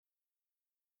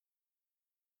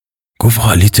گفت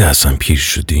حالیت اصلا پیر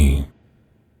شدیم؟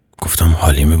 گفتم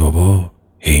حالیمه بابا،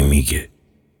 هی میگه.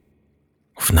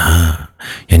 گفت نه،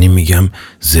 یعنی میگم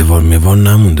زوار موار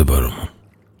نمونده برامون.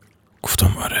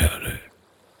 گفتم آره.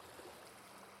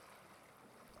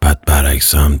 بعد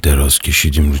برعکس هم دراز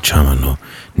کشیدیم رو چمن و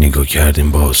نگاه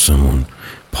کردیم با آسمون،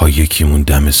 پا یکیمون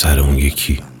دم سر اون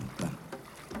یکی.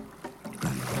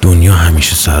 دنیا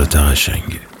همیشه سرت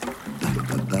قشنگه.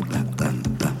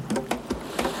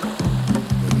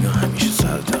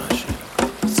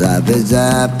 سبز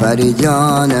پری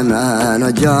جان من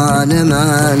و جان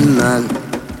من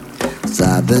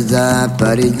سبز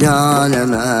پری جان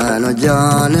من و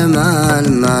جان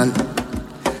من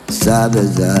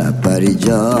سبز پری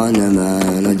جان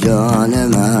من و جان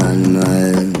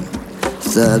من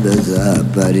سبز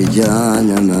پری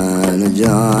جان من و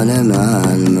جان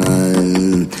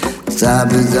من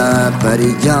سبز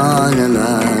پری جان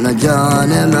من و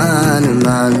جان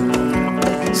من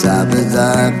سبز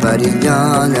پری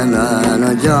جان من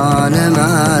و جان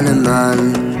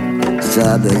من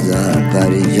سبز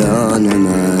پری جان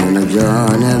من و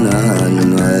جان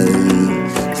من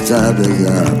سبز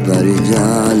پری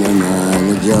جان من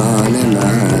و جان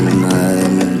من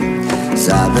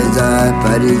سبز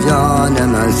پری جان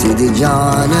من سیدی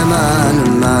جان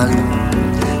من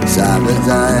سبز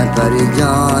پری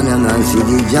جان من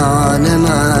سیدی جان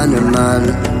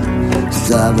من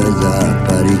سبز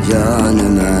پری جان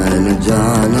من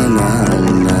جان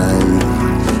من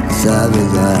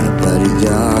سبز پری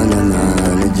جان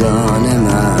من جان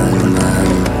من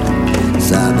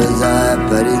سبز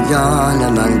پری جان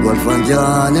من گلفان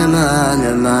جان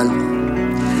من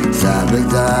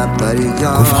سبز پری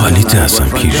جان. گفت حالیت اصلا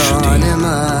پیر شدی؟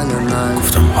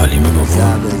 گفتم حالیمه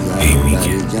بابا، هی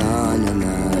میگه.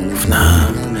 گفت نه،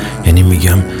 یعنی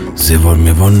میگم زوار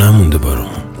موار نمونده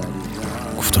برامون.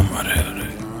 گفتم آره.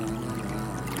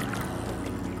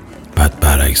 بعد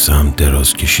برعکس هم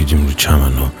دراز کشیدیم رو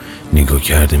چمن و نگاه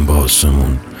کردیم با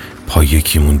آسمون، پا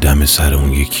یکیمون دم سر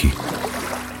اون یکی.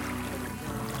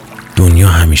 دنیا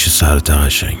همیشه سرت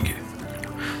قشنگه.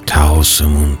 ته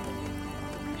آسمون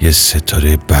یه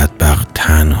ستاره بدبخت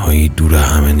تنهایی دور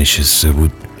همه نشسته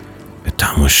بود به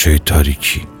تماشای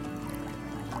تاریکی.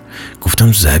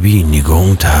 گفتم زبی نگاه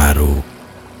اون ته رو.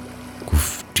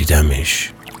 گفت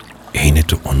دیدمش، عین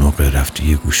تو قناق رفته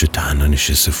یه گوشه تنها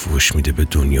نشسته فوش میده به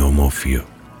دنیا و مافیا.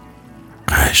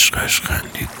 قش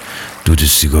خندید، دود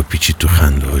سیگار پیچید تو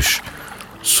خندهاش،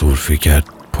 سرفه کرد،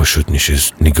 پا شد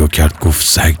نشست، نگاه کرد، گفت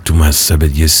سگ تو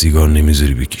مصبت یه سیگار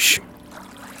نمیذاری بکشیم.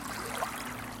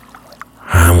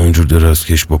 همونجور دراز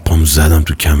کش با پام زدم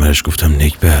تو کمرش، گفتم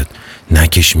نکبت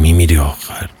نکش میمیری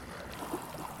آخر.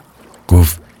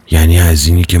 گفت یعنی از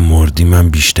اینی که مردی من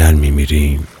بیشتر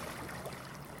میمیریم؟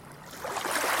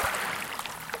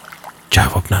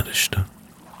 جواب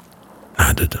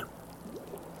ندادم.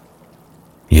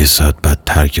 یه ساعت بعد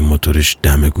ترک موتورش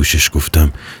دم گوشش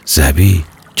گفتم زبی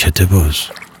چته باز؟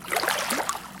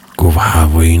 گفت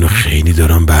هوای اینو خیلی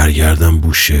دارم برگردم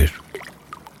بوشهر.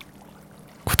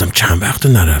 گفتم چند وقت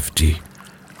نرفتی؟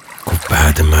 گفت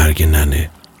بعد مرگ ننه.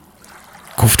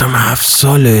 گفتم 7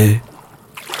 ساله؟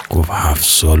 گفت 7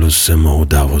 سال و 3 ماه و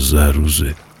 12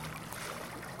 روزه.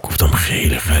 گفتم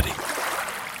خیلی غریب.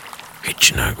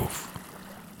 هیچی نگفت.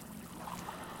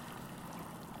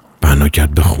 بنا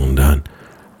کرد به خوندن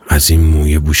از این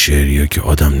موی بوشهریا که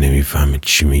آدم نمیفهمه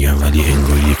چی میگن، ولی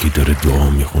انگار یکی داره دعا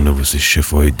میخونه واسه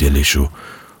شفای دلشو،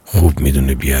 خوب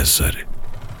میدونه بی‌اثره.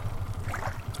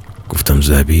 گفتم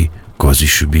زبی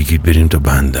گازیشو بگیر بریم تا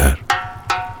بندر.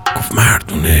 گفت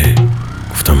مردونه.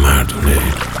 گفتم مردونه.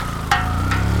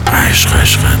 قش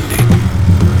خندید.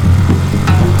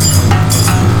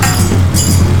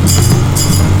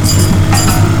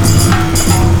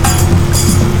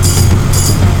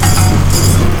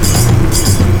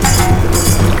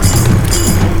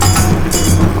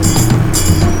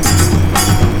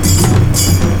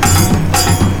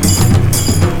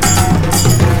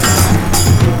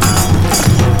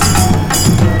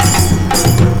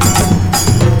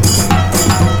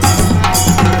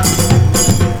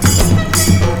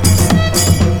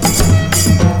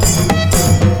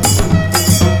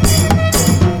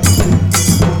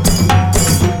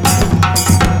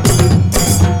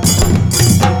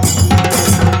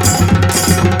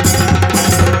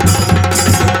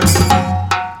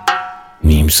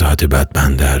 ساعت بعد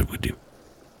بندر بودیم.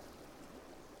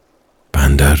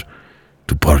 بندر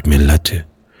تو پارک ملته.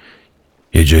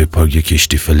 یه جای پارک یه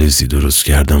کشتی فلزی درست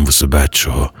کردن واسه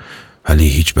بچه ها، ولی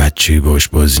هیچ بچه‌ای باش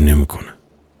بازی نمیکنه.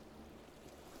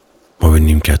 ما به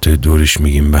نیمکتای دورش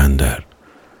میگیم بندر.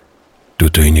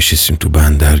 دوتایی نشستیم تو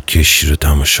بندر، کشتی رو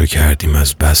تماشا کردیم،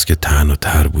 از بس که تنها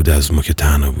تر بود از ما که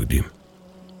تنها بودیم.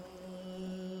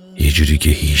 یه جوری که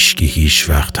هیچ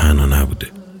وقت تنها نبوده.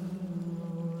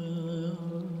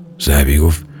 ذهبی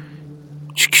گفت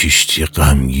چه کشتی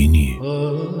غمگینی.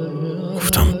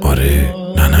 گفتم آره،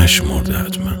 ننش مرده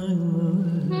حتما.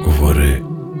 گفت آره،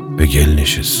 به گل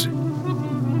نشسته.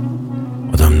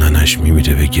 آدم ننش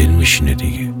میمیره به گل میشینه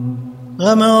دیگه.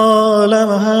 غم عالم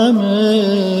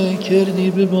همه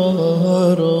کردی به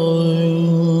باران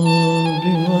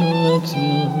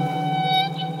بیمتی،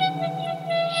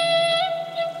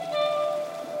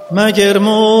 مگر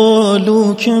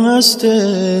ملوک مست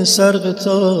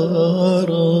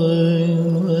سرقطارای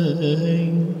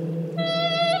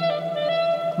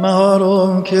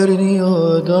مهارم کردی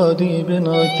و دادی به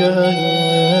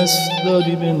ناکس،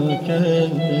 دادی به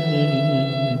ناکس.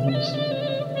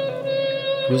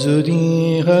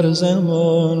 فزودی هر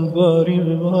زمان باری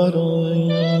به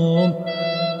بارم،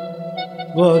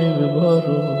 باری به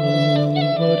بارم،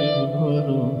 باری به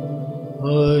بارم.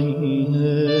 آی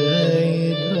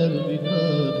دل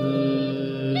بیداده.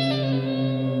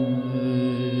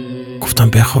 گفتم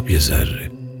بخواب یه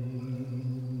ذره.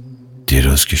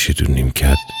 دراز کشید رو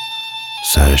نیمکت،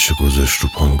 سرشو گذاشت رو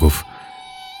پام، گفت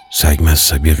سگ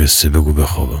مصب یه قصه بگو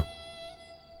بخوابم.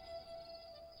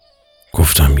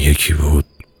 گفتم یکی بود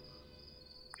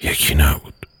یکی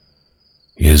نبود.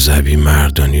 یه ذبی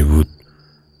مردانی بود،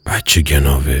 بچه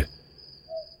گناوه،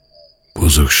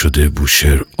 بزرگ شده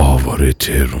بوشهر آواره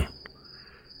تهرون.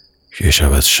 یه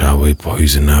شب از شبای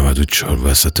پاییز 94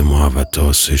 وسط محوطه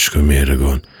آسایشگاه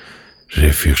مهرگان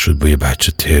رفیق شد با یه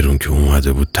بچه تهرون که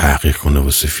اومده بود تحقیق کنه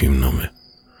واسه فیلم نامه.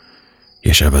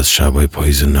 یه شب از شبای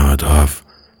پاییز 97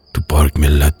 تو پارک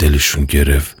ملت دلشون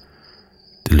گرفت،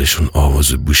 دلشون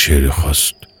آواز بوشهری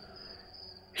خواست.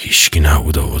 هیچکی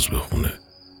نبود آواز بخونه.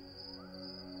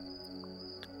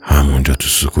 همونجا تو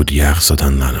سکوت یخ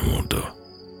زدن ننه مردا.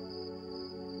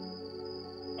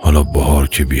 حالا بهار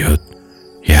که بیاد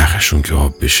یخشون که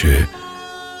آب بشه،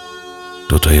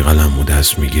 دوتای قلمو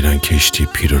دست میگیرن کشتی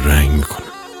پیر و رنگ میکنن،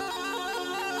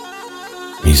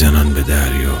 میزنن به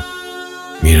دریا،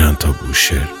 میرن تا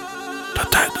بوشهر، تا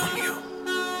ته دنیا،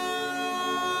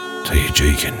 تا یه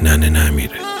جایی که ننه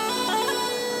نمیره.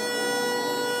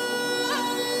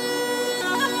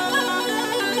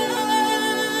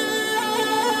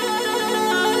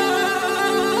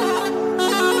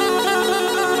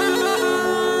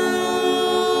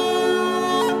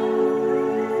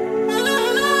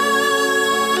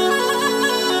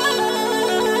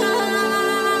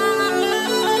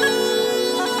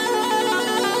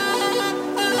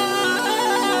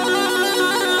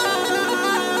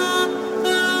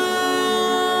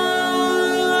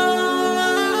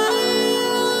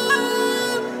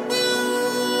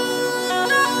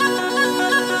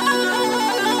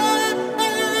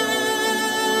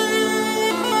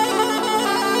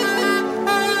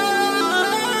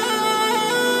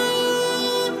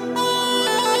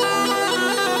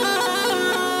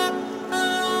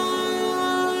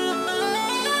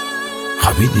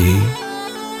 خوابیدی؟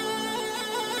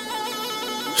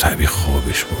 ذهبی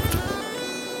خوابش برده بود.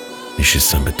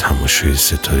 نشستم به تماشای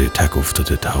ستاره تک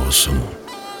افتاده ته آسمون.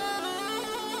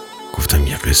 گفتم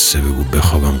یه قصه بگو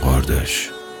بخوابم قاردش.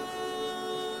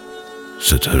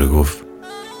 ستاره گفت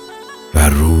و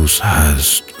روز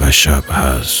هست و شب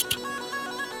هست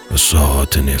و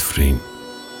ساعات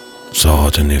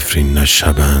نفرین نه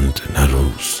شبند نه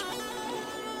روز،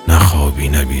 نه خوابی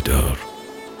نه بیدار،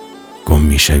 گم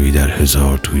میشوی در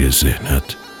هزار توی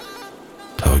ذهنت،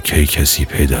 تا کی کسی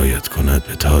پیدایت کند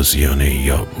به تازیانه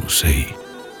یا بوسه‌ای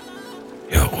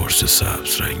یا قرص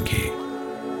سبز رنگی.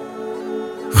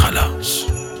 خلاص.